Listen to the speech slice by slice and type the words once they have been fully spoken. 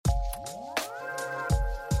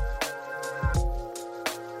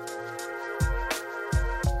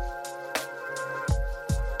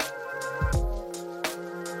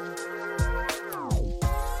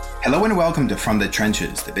Hello and welcome to From the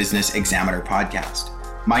Trenches, the Business Examiner podcast.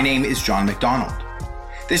 My name is John McDonald.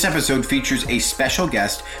 This episode features a special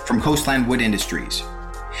guest from Coastland Wood Industries.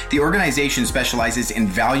 The organization specializes in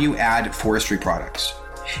value-add forestry products,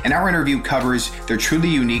 and our interview covers their truly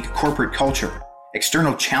unique corporate culture,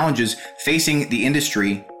 external challenges facing the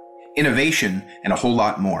industry, innovation, and a whole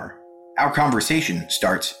lot more. Our conversation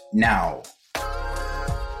starts now.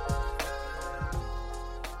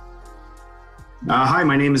 Hi,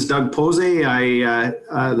 my name is Doug Posey.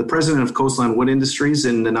 I'm the president of Coastland Wood Industries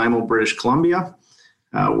in Nanaimo, British Columbia.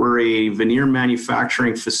 We're a veneer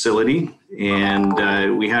manufacturing facility,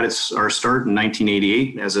 and we had our start in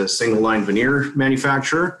 1988 as a single-line veneer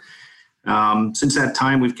manufacturer. Since that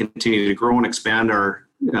time, we've continued to grow and expand our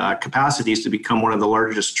capacities to become one of the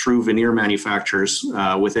largest true veneer manufacturers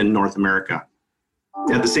within North America.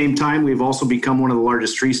 At the same time, we've also become one of the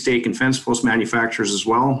largest tree stake and fence post manufacturers as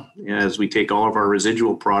well, as we take all of our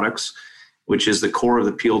residual products, which is the core of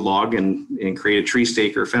the peeled log, and create a tree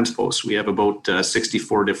stake or fence post. We have about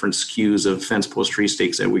 64 different SKUs of fence post tree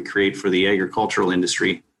stakes that we create for the agricultural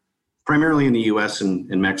industry, primarily in the US and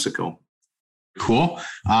Mexico. Cool.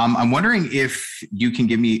 I'm wondering if you can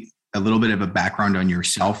give me a little bit of a background on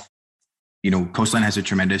yourself. You know, Coastland has a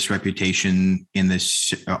tremendous reputation in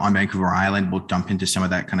this on Vancouver Island. We'll jump into some of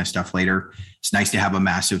that kind of stuff later. It's nice to have a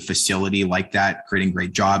massive facility like that, creating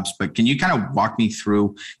great jobs. But can you kind of walk me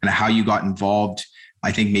through kind of how you got involved,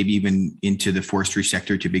 I think maybe even into the forestry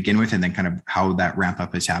sector to begin with, and then kind of how that ramp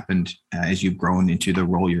up has happened as you've grown into the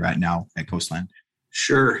role you're at now at Coastland?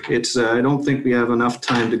 Sure. It's I don't think we have enough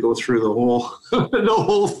time to go through the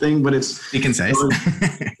whole thing, but you can say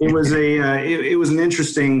it was an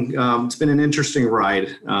interesting. It's been an interesting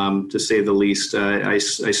ride, to say the least. I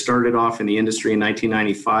started off in the industry in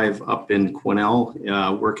 1995 up in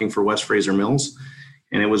Quesnel, working for West Fraser Mills,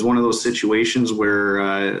 and it was one of those situations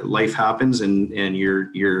where life happens and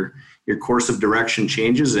your course of direction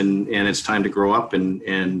changes, and it's time to grow up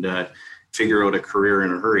and figure out a career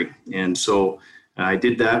in a hurry. And so I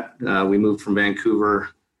did that. We moved from Vancouver.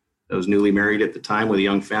 I was newly married at the time with a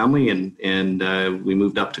young family, and we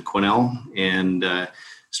moved up to Quesnel and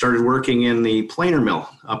started working in the planer mill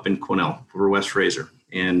up in Quesnel for West Fraser.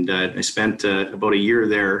 And I spent about a year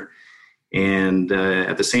there. And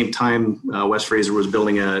at the same time, West Fraser was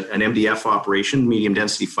building an MDF operation, medium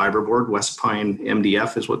density fiberboard. West Pine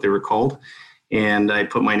MDF is what they were called. And I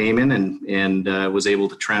put my name in and was able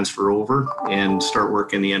to transfer over and start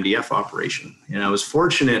working the MDF operation. And I was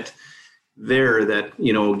fortunate there that,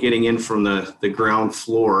 you know, getting in from the ground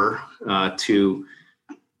floor to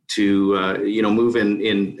move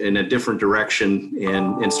in a different direction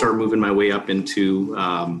and start moving my way up into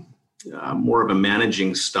more of a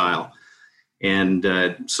managing style. And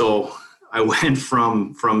so I went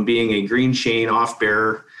from being a green chain off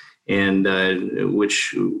bearer, and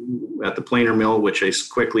which at the planer mill, which I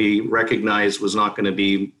quickly recognized was not going to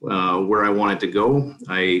be where I wanted to go.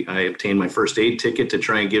 I obtained my first aid ticket to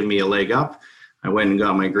try and give me a leg up. I went and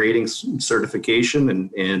got my grading certification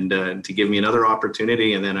and to give me another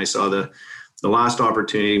opportunity. And then I saw the last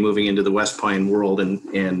opportunity moving into the West Pine world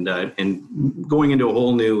and going into a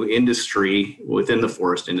whole new industry within the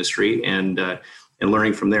forest industry and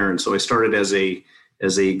learning from there. And so I started as a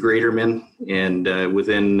graderman, and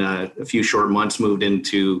within a few short months moved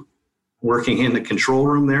into working in the control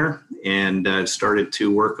room there, and started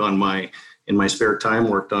to work on in my spare time,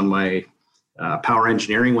 worked on my power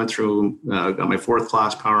engineering, went through, got my 4th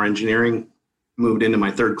class power engineering, moved into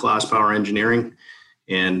my 3rd class power engineering.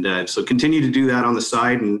 And so continued to do that on the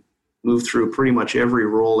side and moved through pretty much every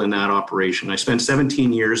role in that operation. I spent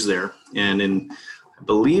 17 years there, and I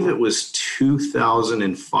believe it was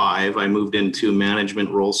 2005, I moved into management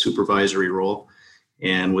role, supervisory role.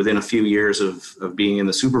 And within a few years of being in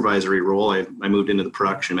the supervisory role, I moved into the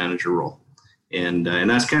production manager role. And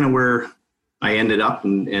that's kind of where I ended up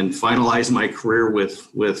and finalized my career with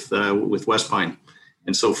West Pine.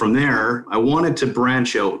 And so from there, I wanted to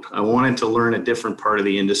branch out. I wanted to learn a different part of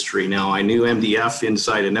the industry. Now, I knew MDF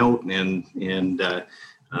inside and out, and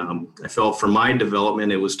I felt for my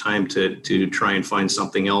development, it was time to try and find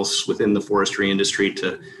something else within the forestry industry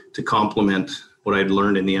to complement what I'd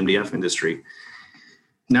learned in the MDF industry.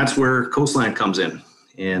 And that's where Coastland comes in.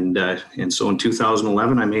 And so in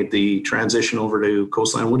 2011, I made the transition over to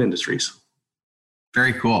Coastland Wood Industries.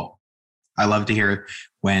 Very cool. I love to hear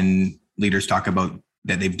when leaders talk about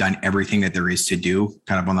that they've done everything that there is to do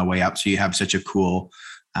kind of on the way up. So you have such a cool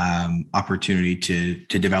opportunity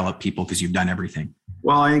to develop people because you've done everything.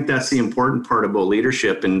 Well, I think that's the important part about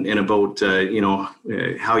leadership and about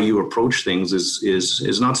how you approach things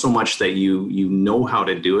is not so much that you know how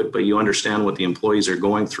to do it, but you understand what the employees are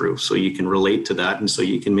going through, so you can relate to that, and so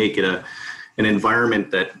you can make it an environment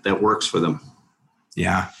that works for them.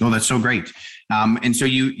 Yeah, no, that's so great. And so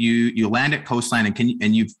you land at Coastland,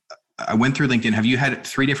 I went through LinkedIn. Have you had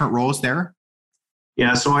 3 different roles there?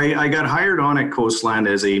 Yeah, so I got hired on at Coastland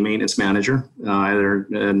as a maintenance manager,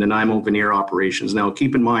 in Nanaimo veneer operations. Now,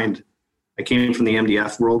 keep in mind, I came from the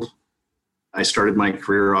MDF world. I started my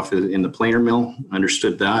career off in the planer mill,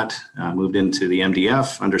 understood that, moved into the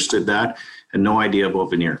MDF, understood that, had no idea about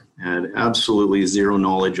veneer, had absolutely zero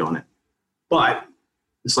knowledge on it. But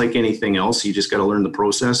it's like anything else, you just got to learn the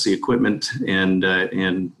process, the equipment, and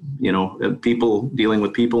people dealing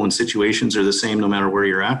with people and situations are the same no matter where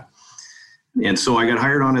you're at. And so I got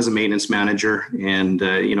hired on as a maintenance manager, and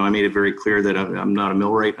I made it very clear that I'm not a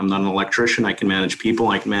millwright, I'm not an electrician. I can manage people,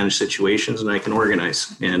 I can manage situations, and I can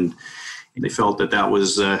organize. And they felt that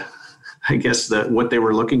was, what they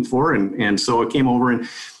were looking for. And so I came over, and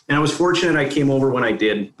I was fortunate I came over when I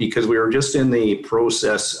did, because we were just in the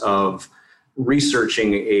process of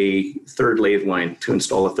researching a third lathe line to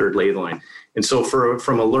install a third lathe line. And so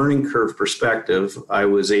from a learning curve perspective, I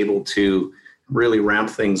was able to really ramp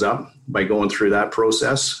things up by going through that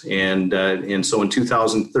process. And so in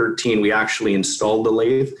 2013, we actually installed the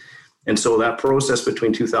lathe. And so that process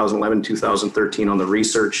between 2011 and 2013 on the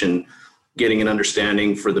research and getting an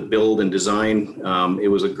understanding for the build and design, it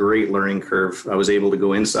was a great learning curve. I was able to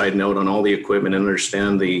go inside and out on all the equipment and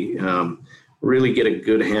understand really get a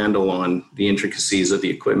good handle on the intricacies of the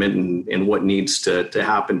equipment and what needs to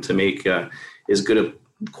happen to make as good a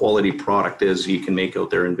quality product as you can make out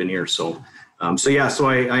there in veneer. So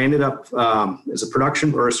I ended up as a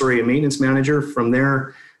maintenance manager. From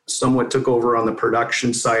there, somewhat took over on the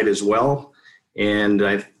production side as well. And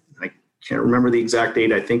I can't remember the exact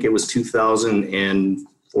date. I think it was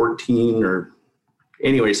 2014 or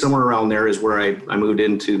anyway, somewhere around there is where I moved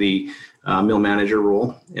into the mill manager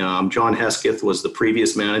role. John Hesketh was the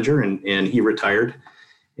previous manager, and he retired.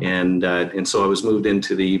 And so I was moved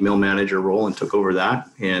into the mill manager role and took over that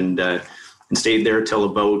and stayed there till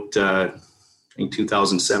about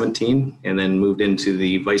 2017, and then moved into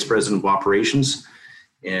the vice president of operations.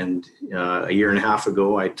 And a year and a half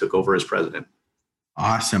ago, I took over as president.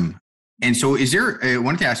 Awesome. And so I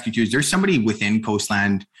wanted to ask you too, is there somebody within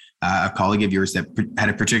Coastland, a colleague of yours that had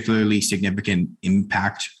a particularly significant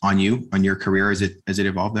impact on you, on your career as it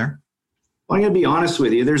evolved there? Well, I'm going to be honest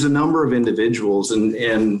with you. There's a number of individuals and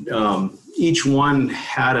each one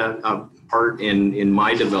had a part in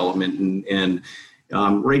my development and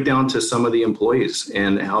right down to some of the employees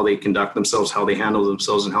and how they conduct themselves, how they handle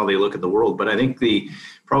themselves, and how they look at the world. But I think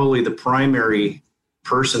probably the primary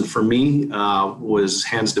person for me was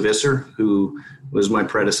Hans de Visser, who was my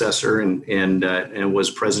predecessor and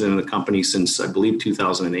was president of the company since, I believe,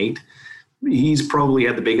 2008. He's probably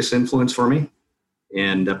had the biggest influence for me.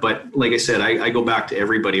 But like I said, I go back to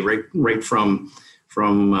everybody, right from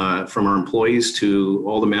our employees to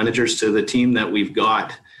all the managers to the team that we've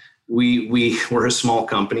got. We're a small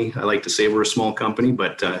company. I like to say we're a small company,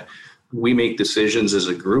 but we make decisions as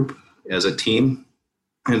a group, as a team.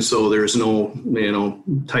 And so there's no,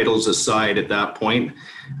 titles aside at that point.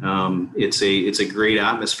 It's a great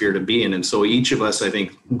atmosphere to be in. And so each of us, I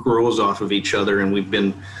think, grows off of each other, and we've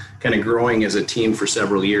been kind of growing as a team for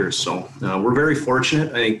several years. So we're very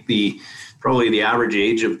fortunate. I think probably the average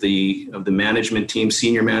age of the management team,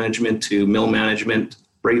 senior management to mill management,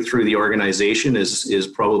 right through the organization is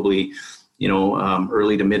probably,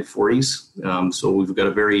 early to mid 40s. So we've got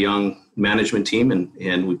a very young management team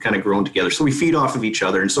and we've kind of grown together. So we feed off of each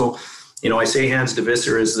other. And so, I say Hans de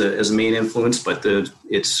Visser as the main influence, but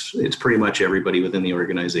it's pretty much everybody within the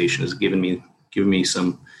organization has given me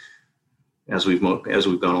some as we've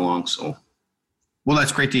gone along. So, well,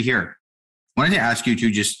 that's great to hear. I wanted to ask you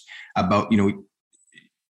too, just about,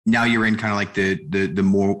 now you're in kind of like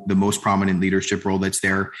the most prominent leadership role that's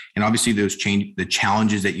there. And obviously the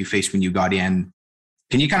challenges that you faced when you got in.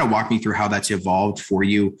 Can you kind of walk me through how that's evolved for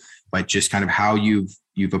you, but just kind of how you've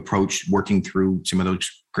approached working through some of those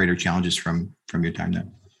greater challenges from your time there?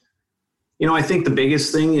 I think the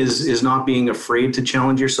biggest thing is not being afraid to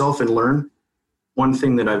challenge yourself and learn. One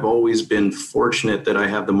thing that I've always been fortunate that I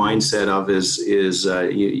have the mindset of is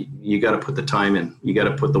you got to put the time in, you got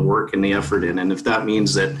to put the work and the effort in. And if that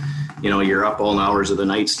means that, you're up all hours of the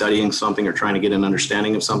night studying something or trying to get an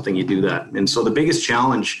understanding of something, you do that. And so the biggest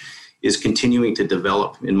challenge is continuing to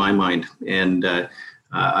develop in my mind. And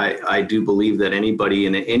I do believe that anybody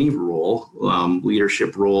in any role,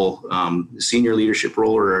 leadership role, senior leadership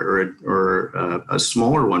role, or a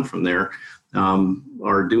smaller one from there,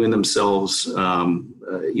 are doing themselves,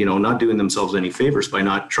 not doing themselves any favors by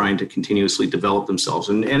not trying to continuously develop themselves.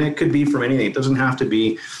 And it could be from anything. It doesn't have to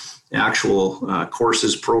be actual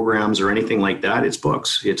courses, programs, or anything like that. It's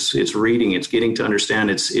books. It's reading. It's getting to understand.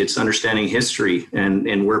 It's understanding history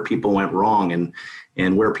and where people went wrong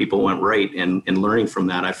and where people went right, and learning from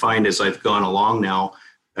that. I find as I've gone along now,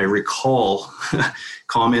 I recall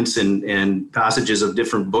comments and passages of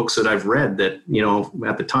different books that I've read that,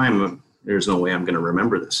 at the time, there's no way I'm going to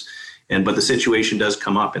remember this. But the situation does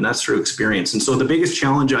come up, and that's through experience. And so the biggest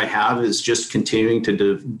challenge I have is just continuing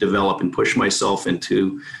to develop and push myself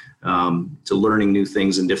into to learning new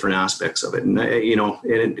things in different aspects of it. And,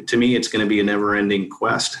 to me, it's going to be a never-ending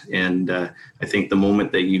quest. And I think the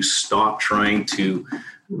moment that you stop trying to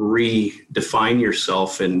redefine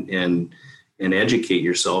yourself and educate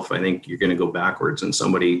yourself, I think you're going to go backwards, and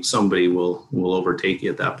somebody will overtake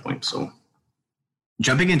you at that point. So,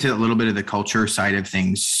 jumping into a little bit of the culture side of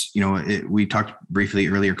things, we talked briefly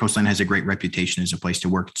earlier, Coastline has a great reputation as a place to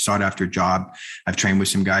work, sought after job. I've trained with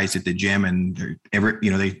some guys at the gym, and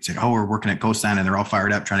they said, "Oh, we're working at Coastline," and they're all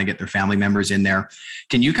fired up trying to get their family members in there.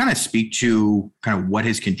 Can you kind of speak to kind of what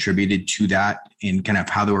has contributed to that and kind of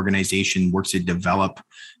how the organization works to develop,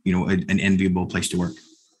 an enviable place to work?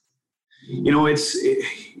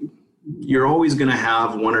 You're always going to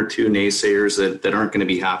have one or two naysayers that aren't going to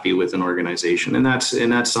be happy with an organization. And that's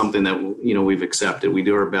something that, we've accepted. We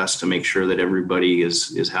do our best to make sure that everybody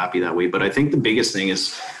is happy that way. But I think the biggest thing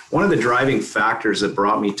is one of the driving factors that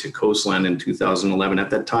brought me to Coastline in 2011. At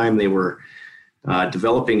that time, they were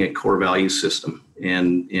developing a core value system.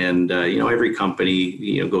 And every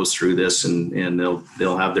company, goes through this and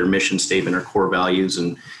they'll have their mission statement or core values.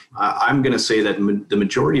 And I'm going to say that the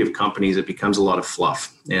majority of companies, it becomes a lot of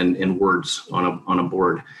fluff and words on a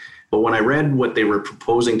board. But when I read what they were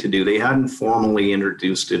proposing to do, they hadn't formally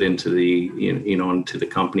introduced it into the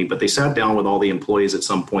company, but they sat down with all the employees at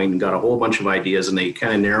some point and got a whole bunch of ideas, and they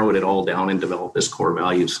kind of narrowed it all down and developed this core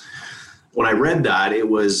values. When I read that, it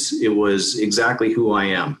was exactly who I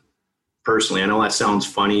am. Personally, I know that sounds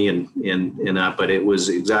funny and that, but it was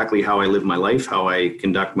exactly how I live my life, how I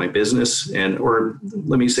conduct my business, or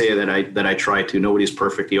let me say that I try to. Nobody's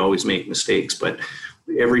perfect; you always make mistakes, but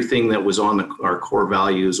everything that was on our core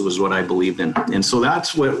values was what I believed in, and so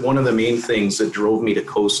that's one of the main things that drove me to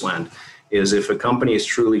Coastland is if a company is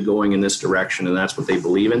truly going in this direction and that's what they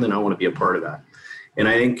believe in, then I want to be a part of that. And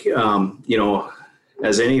I think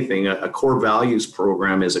as anything, a core values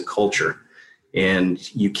program is a culture. And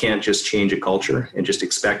you can't just change a culture and just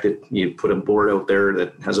expect it. You put a board out there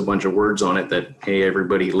that has a bunch of words on it that, hey,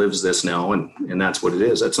 everybody lives this now, and that's what it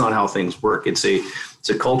is. That's not how things work. It's a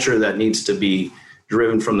culture that needs to be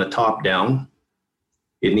driven from the top down.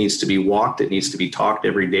 It needs to be walked. It needs to be talked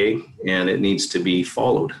every day, and it needs to be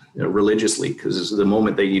followed religiously. Because the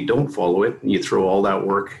moment that you don't follow it, you throw all that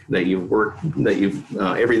work everything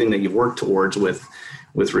that you've worked towards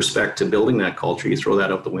with respect to building that culture, you throw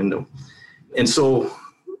that out the window. And so,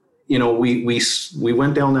 we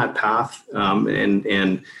went down that path,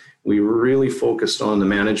 and we really focused on the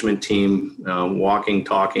management team, walking,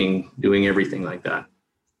 talking, doing everything like that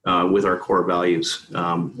with our core values.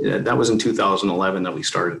 That was in 2011 that we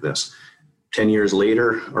started this. 10 years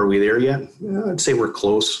later, are we there yet? I'd say we're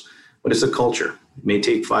close, but it's a culture. It may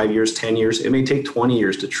take 5 years, 10 years. It may take 20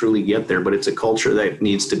 years to truly get there, but it's a culture that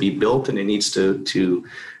needs to be built, and it needs to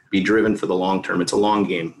be driven for the long term. It's a long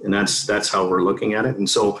game, and that's how we're looking at it. And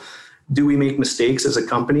so, do we make mistakes as a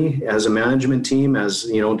company, as a management team?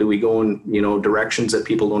 Do we go in directions that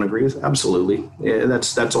people don't agree with? Absolutely. Yeah,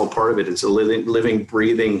 that's all part of it. It's a living,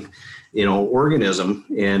 breathing, organism,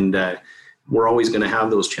 and we're always going to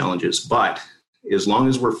have those challenges. But as long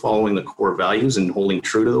as we're following the core values and holding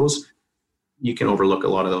true to those, you can overlook a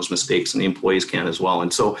lot of those mistakes, and the employees can as well.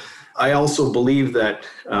 And so, I also believe that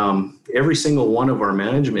every single one of our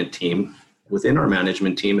management team, within our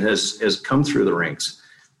management team, has come through the ranks,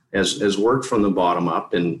 has worked from the bottom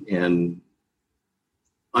up, and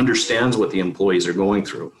understands what the employees are going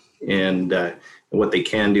through, and what they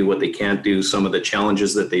can do, what they can't do, some of the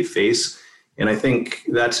challenges that they face. And I think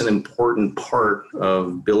that's an important part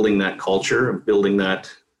of building that culture, of building that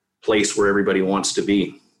place where everybody wants to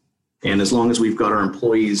be. And as long as we've got our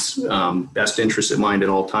employees' best interests in mind at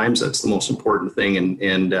all times, that's the most important thing.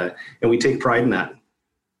 And we take pride in that.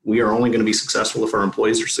 We are only going to be successful if our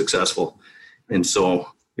employees are successful. And so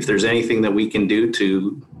if there's anything that we can do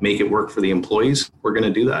to make it work for the employees, we're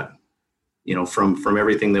going to do that. From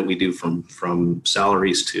everything that we do, from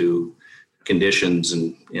salaries to conditions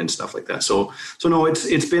and stuff like that. So no, it's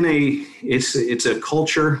a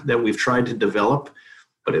culture that we've tried to develop,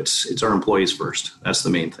 but it's our employees first. That's the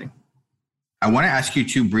main thing. I want to ask you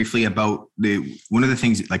too briefly about one of the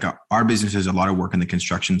things, like our business does a lot of work in the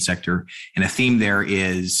construction sector, and a theme there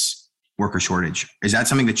is worker shortage. Is that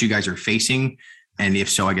something that you guys are facing? And if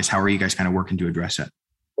so, I guess, how are you guys kind of working to address it?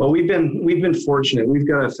 Well, we've been fortunate. We've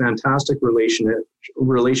got a fantastic relationship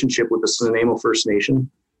with the Snuneymuxw First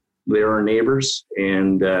Nation. They're our neighbors,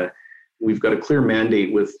 and we've got a clear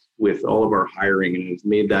mandate with all of our hiring, and we've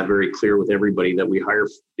made that very clear with everybody that we hire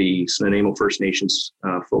the Snuneymuxw First Nations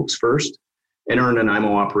folks first in our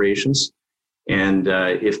Nanaimo operations. And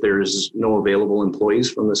if there's no available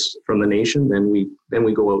employees from the nation, then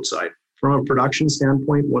we go outside. From a production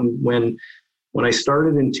standpoint, when I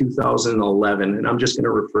started in 2011, and I'm just going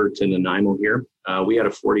to refer to Nanaimo here, we had a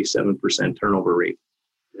 47% turnover rate.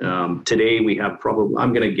 Today we have probably,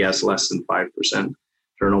 I'm going to guess, less than 5%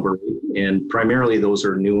 turnover rate. And primarily those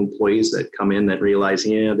are new employees that come in that realize,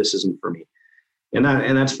 this isn't for me. And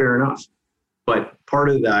that's fair enough. But part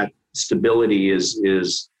of that stability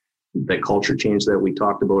is the culture change that we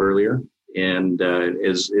talked about earlier, and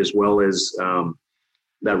as well as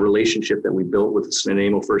that relationship that we built with the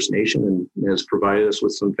Snuneymuxw First Nation, and has provided us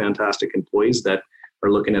with some fantastic employees that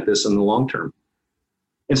are looking at this in the long term.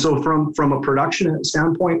 And so from a production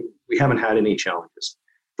standpoint, we haven't had any challenges.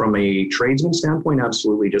 From a tradesman standpoint,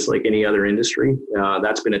 absolutely, just like any other industry,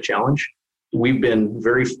 that's been a challenge. We've been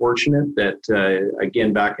very fortunate that,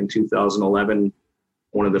 again, back in 2011,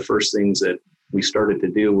 one of the first things that we started to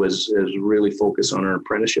do was really focus on our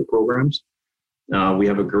apprenticeship programs. We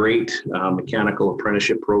have a great mechanical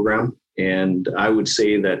apprenticeship program, and I would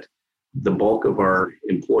say that the bulk of our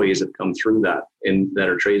employees have come through that and that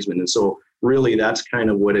are tradesmen. And so really that's kind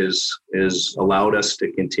of what is allowed us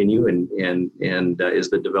to continue and is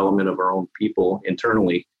the development of our own people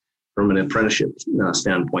internally from an apprenticeship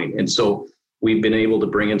standpoint. And so we've been able to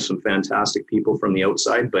bring in some fantastic people from the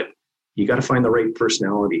outside, but you got to find the right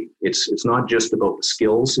personality. It's not just about the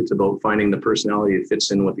skills. It's about finding the personality that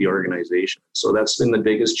fits in with the organization. So that's been the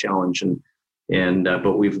biggest challenge.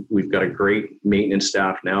 But we've got a great maintenance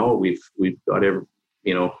staff now. We've got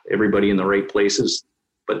everybody in the right places.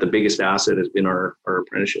 But the biggest asset has been our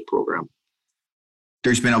apprenticeship program.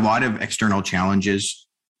 There's been a lot of external challenges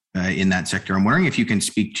in that sector. I'm wondering if you can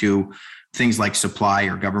speak to things like supply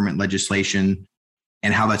or government legislation,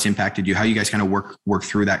 and how that's impacted you, how you guys kind of work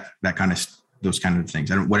through that kind of those kind of things.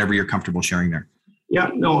 Whatever you're comfortable sharing there. Yeah,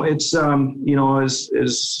 no, it's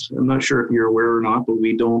as I'm not sure if you're aware or not, but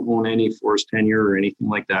we don't own any forest tenure or anything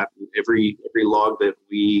like that. Every log that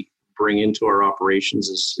we bring into our operations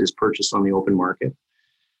is purchased on the open market.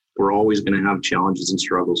 We're always going to have challenges and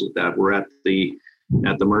struggles with that. We're at the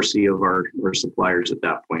mercy of our suppliers at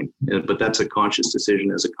that point. But that's a conscious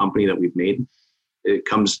decision as a company that we've made. It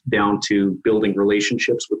comes down to building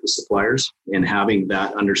relationships with the suppliers and having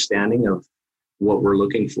that understanding of what we're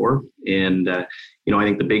looking for. And, I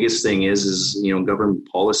think the biggest thing is government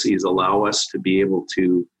policies allow us to be able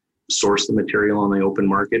to source the material on the open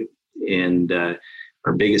market. And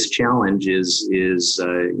our biggest challenge is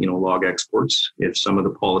log exports. If some of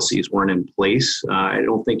the policies weren't in place, I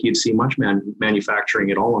don't think you'd see much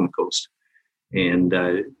manufacturing at all on the coast. And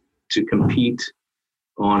to compete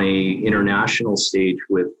on a international stage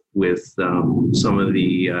with some of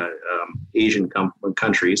the Asian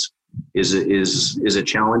countries is a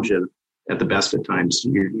challenge at the best of times.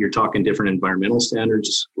 You're talking different environmental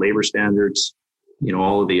standards, labor standards,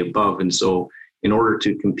 all of the above. And so in order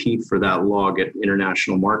to compete for that log at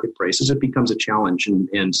international market prices, it becomes a challenge.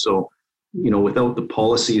 And so, without the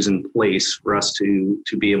policies in place for us to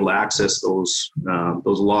be able to access those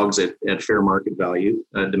logs at fair market value,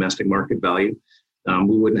 domestic market value,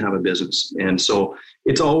 we wouldn't have a business. And so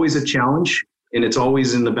it's always a challenge, and it's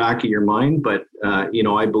always in the back of your mind. But,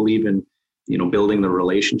 I believe in, building the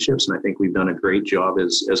relationships. And I think we've done a great job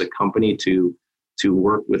as a company to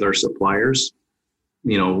work with our suppliers,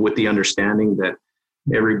 with the understanding that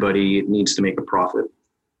everybody needs to make a profit.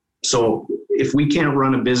 So if we can't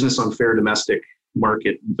run a business on fair domestic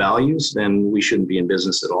market values, then we shouldn't be in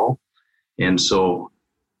business at all. And so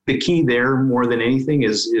the key there, more than anything,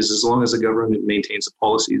 is as long as the government maintains the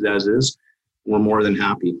policies as is, we're more than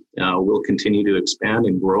happy. We'll continue to expand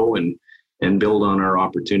and grow and build on our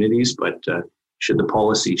opportunities. But should the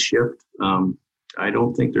policy shift, I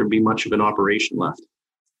don't think there'd be much of an operation left.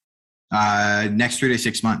 Next 3 to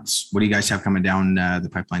 6 months, what do you guys have coming down the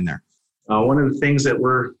pipeline there? One of the things that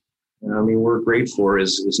we're great for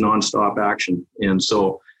is nonstop action. And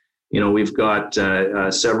so, we've got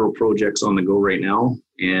several projects on the go right now,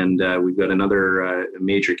 And we've got another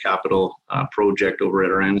major capital project over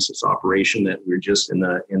at our Anasis operation that we're just in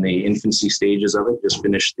the infancy stages of it. Just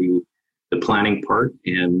finished the planning part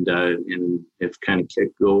and have kind of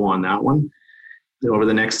kicked go on that one. Over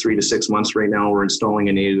the next 3 to 6 months right now, we're installing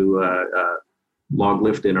a new log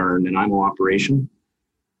lift in our Nanaimo operation.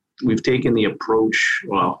 We've taken the approach,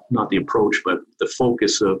 well, not the approach, but the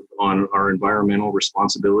focus on our environmental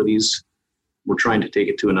responsibilities. We're trying to take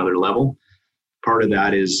it to another level. Part of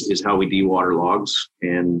that is how we dewater logs,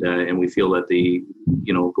 and we feel that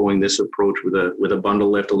going this approach with a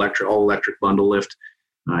bundle lift, all electric bundle lift,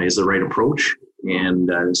 is the right approach.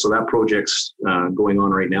 And so that project's going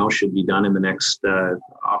on right now, should be done in the next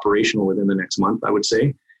operational within the next month, I would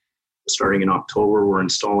say. Starting in October, we're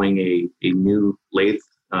installing a new lathe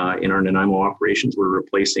in our Nanaimo operations. We're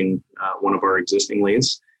replacing one of our existing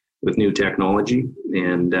lathes with new technology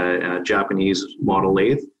and a Japanese model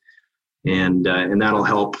lathe. And that'll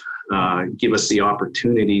help give us the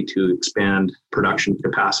opportunity to expand production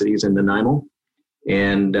capacities in Nanaimo.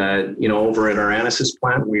 And over at our Anasis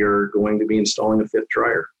plant, we are going to be installing a 5th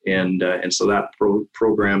dryer, and so that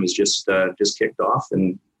program is just kicked off.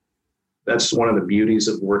 And that's one of the beauties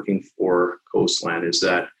of working for Coastland, is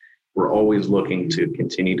that we're always looking to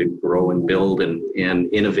continue to grow and build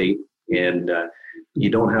and innovate, and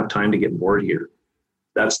you don't have time to get bored here.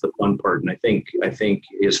 That's the fun part. And I think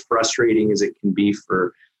as frustrating as it can be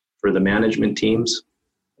for the management teams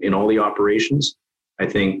in all the operations, I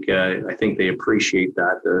think they appreciate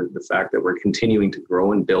that, the fact that we're continuing to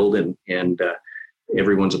grow and build and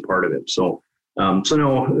everyone's a part of it. So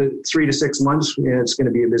no, 3 to 6 months, it's going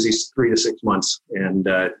to be a busy 3 to 6 months. And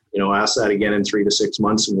ask that again in 3 to 6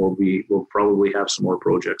 months, and we'll probably have some more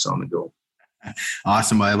projects on the go.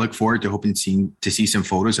 Awesome. Well, I look forward to hoping to see some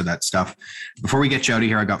photos of that stuff. Before we get you out of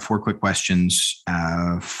here, I got 4 quick questions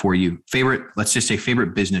for you. Let's just say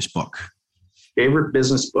favorite business book. Favorite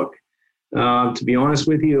business book. To be honest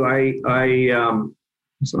with you, I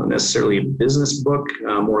it's not necessarily a business book,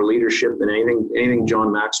 more leadership than anything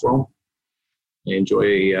John Maxwell. I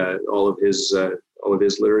enjoy all of his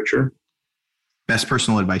literature. Best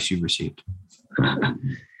personal advice you've received.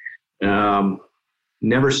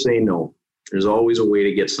 Never say no. There's always a way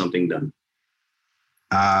to get something done.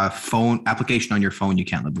 Phone application on your phone you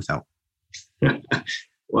can't live without.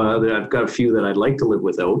 Well, I've got a few that I'd like to live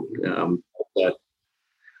without. But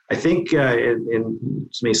I think it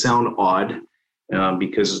may sound odd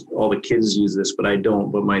because all the kids use this, but I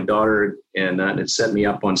don't. But my daughter and it set me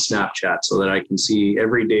up on Snapchat so that I can see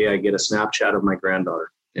every day I get a Snapchat of my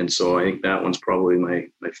granddaughter. And so I think that one's probably my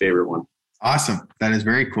favorite one. Awesome. That is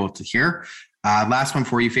very cool to hear. Last one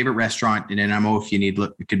for you. Favorite restaurant in Nanaimo, if you need,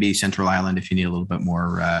 it could be Central Island if you need a little bit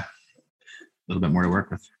more to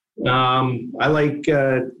work with. I like,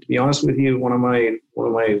 to be honest with you, one of my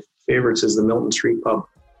favorites is the Milton Street Pub.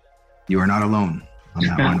 You are not alone on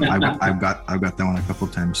that one. I've got that one a couple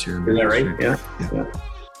of times here. Is that right? Yeah.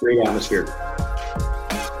 Great atmosphere.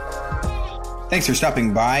 Thanks for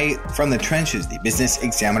stopping by From the Trenches, the Business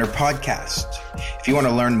Examiner podcast. If you want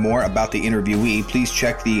to learn more about the interviewee, please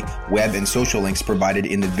check the web and social links provided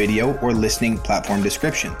in the video or listening platform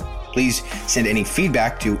description. Please send any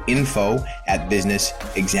feedback to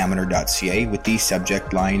info@businessexaminer.ca with the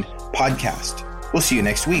subject line podcast. We'll see you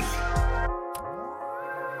next week.